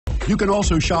You can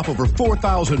also shop over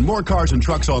 4,000 more cars and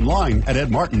trucks online at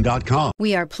edmartin.com.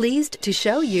 We are pleased to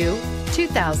show you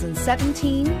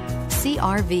 2017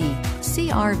 CR-V.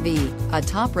 CR-V, a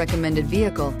top recommended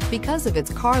vehicle because of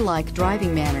its car-like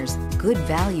driving manners, good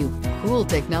value, cool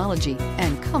technology,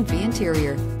 and comfy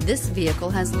interior. This vehicle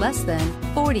has less than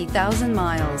 40,000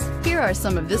 miles. Here are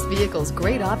some of this vehicle's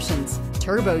great options: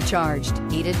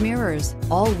 turbocharged, heated mirrors,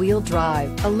 all-wheel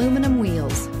drive, aluminum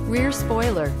wheels, rear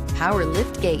spoiler, power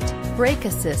liftgate, brake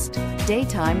assist,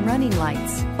 daytime running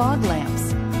lights, fog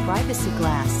lamps, privacy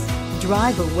glass.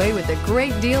 Drive away with a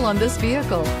great deal on this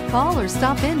vehicle. Call or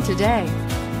stop in today.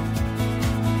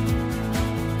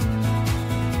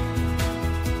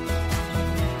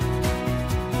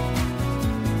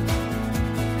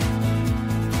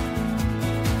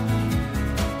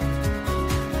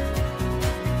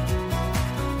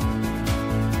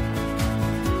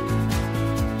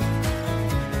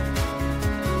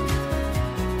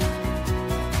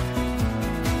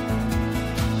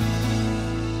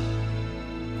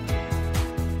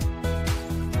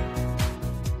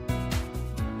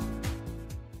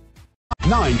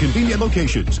 Nine convenient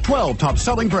locations, 12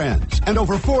 top-selling brands, and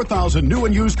over 4,000 new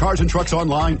and used cars and trucks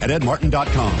online at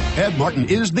edmartin.com. Ed Martin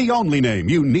is the only name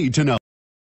you need to know.